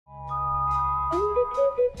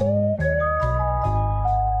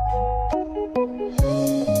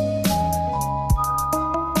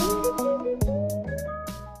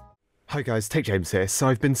Hi guys, Take James here. So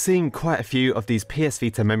I've been seeing quite a few of these PS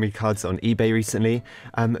Vita memory cards on eBay recently.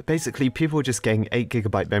 Basically people are just getting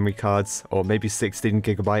 8GB memory cards or maybe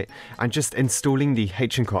 16GB and just installing the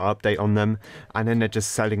H-encore update on them, and then they're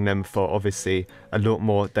just selling them for obviously a lot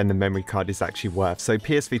more than the memory card is actually worth. So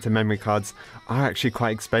PS Vita memory cards are actually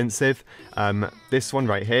quite expensive. This one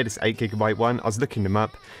right here, this 8GB one, I was looking them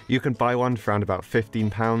up. You can buy one for around about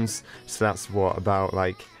 £15, so that's what, about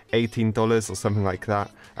like $18 or something like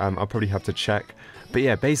that. I'll probably have to check. But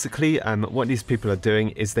yeah, basically what these people are doing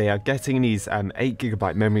is they are getting these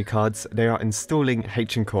 8GB memory cards, they are installing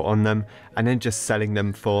H-encore on them and then just selling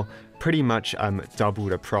them for pretty much double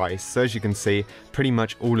the price. So as you can see, pretty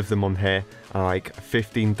much all of them on here are like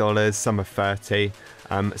 $15, some are $30.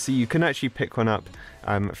 So you can actually pick one up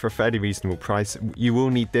for a fairly reasonable price. You will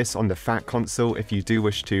need this on the fat console if you do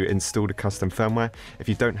wish to install the custom firmware. If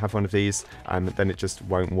you don't have one of these, then it just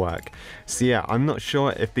won't work. So yeah, I'm not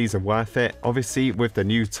sure if these are worth it. Obviously with the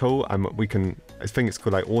new tool, we can, I think it's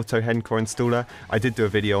called like Auto H-encore installer. I did do a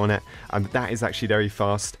video on it, and that is actually very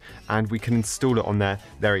fast and we can install it on there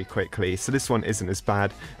very quickly. So this one isn't as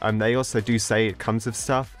bad. They also do say it comes with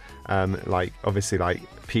stuff like obviously like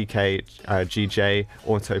PK, GJ,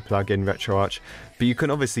 Auto Plugin, RetroArch. But you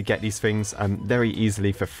can obviously get these things very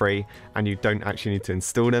easily for free, and you don't actually need to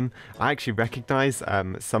install them. I actually recognize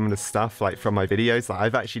some of the stuff like from my videos. Like,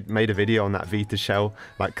 I've actually made a video on that Vita shell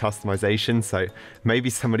like customization, so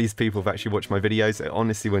maybe some of these people have actually watched my videos. It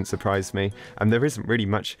honestly wouldn't surprise me. And there isn't really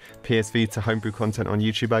much PS Vita homebrew content on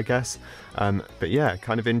YouTube, I guess. But yeah,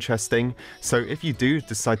 kind of interesting. So if you do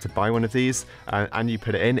decide to buy one of these and you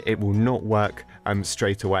put it in, it will not work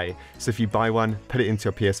straight away. So if you buy one, put it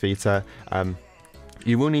into your PS Vita,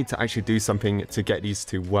 you will need to actually do something to get these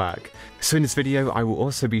to work. So in this video, I will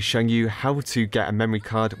also be showing you how to get a memory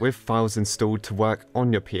card with files installed to work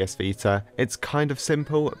on your PS Vita. It's kind of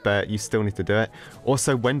simple, but you still need to do it.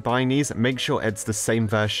 Also, when buying these, make sure it's the same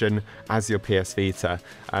version as your PS Vita.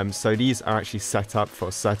 So these are actually set up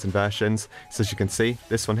for certain versions. So as you can see,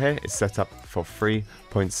 this one here is set up for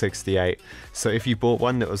 3.68. So if you bought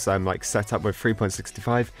one that was like set up with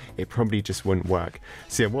 3.65, it probably just wouldn't work.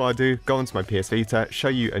 So yeah, what I'll do, go onto my PS Vita, show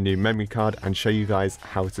you a new memory card and show you guys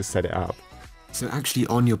how to set it up. So actually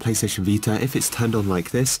on your PlayStation Vita, if it's turned on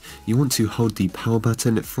like this, you want to hold the power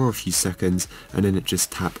button for a few seconds and then just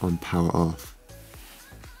tap on power off.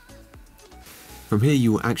 From here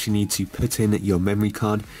you will actually need to put in your memory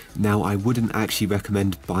card. Now I wouldn't actually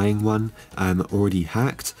recommend buying one already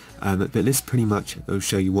hacked, but this pretty much will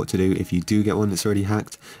show you what to do if you do get one that's already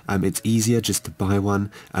hacked. It's easier just to buy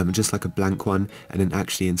one, just like a blank one, and then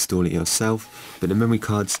actually install it yourself. But the memory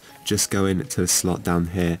cards just go into the slot down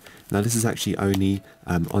here. Now this is actually only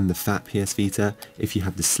on the fat PS Vita. If you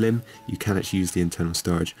have the slim, you can actually use the internal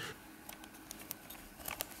storage.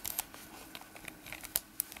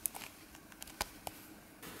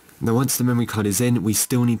 Now once the memory card is in, we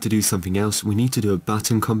still need to do something else. We need to do a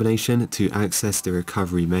button combination to access the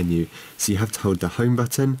recovery menu. So you have to hold the home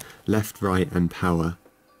button, left, right and power.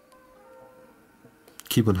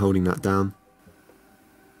 Keep on holding that down.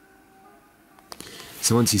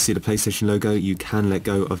 So once you see the PlayStation logo, you can let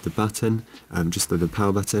go of the button, just the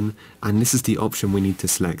power button, and this is the option we need to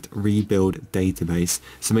select, Rebuild Database.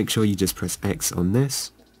 So make sure you just press X on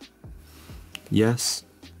this. Yes.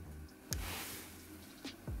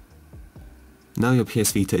 Now your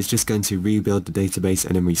PS Vita is just going to rebuild the database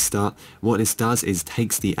and then restart. What this does is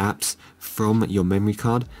takes the apps from your memory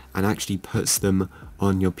card and actually puts them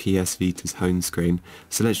on your PS Vita's home screen.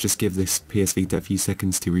 So let's just give this PS Vita a few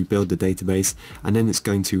seconds to rebuild the database, and then it's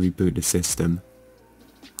going to reboot the system.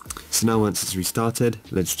 So now once it's restarted,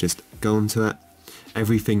 let's just go onto it.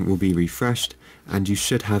 Everything will be refreshed and you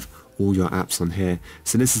should have all your apps on here.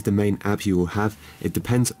 So this is the main app you will have. It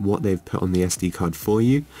depends what they've put on the SD card for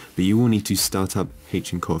you, but you will need to start up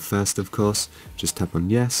H-encore first, of course. Just tap on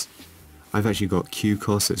yes. I've actually got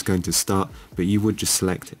Q-core, so it's going to start, but you would just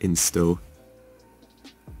select install.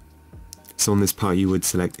 So on this part you would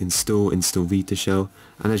select install Vita shell,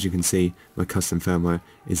 and as you can see my custom firmware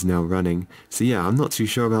is now running. So yeah, I'm not too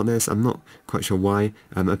sure about this, I'm not quite sure why.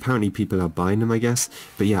 Apparently people are buying them, I guess,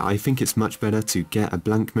 but yeah, I think it's much better to get a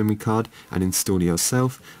blank memory card and install it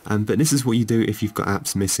yourself, but this is what you do if you've got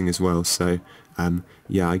apps missing as well. So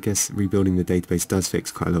yeah, I guess rebuilding the database does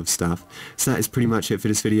fix quite a lot of stuff. So that is pretty much it for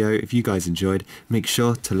this video. If you guys enjoyed, make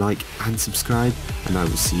sure to like and subscribe, and I will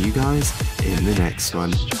see you guys in the next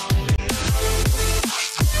one.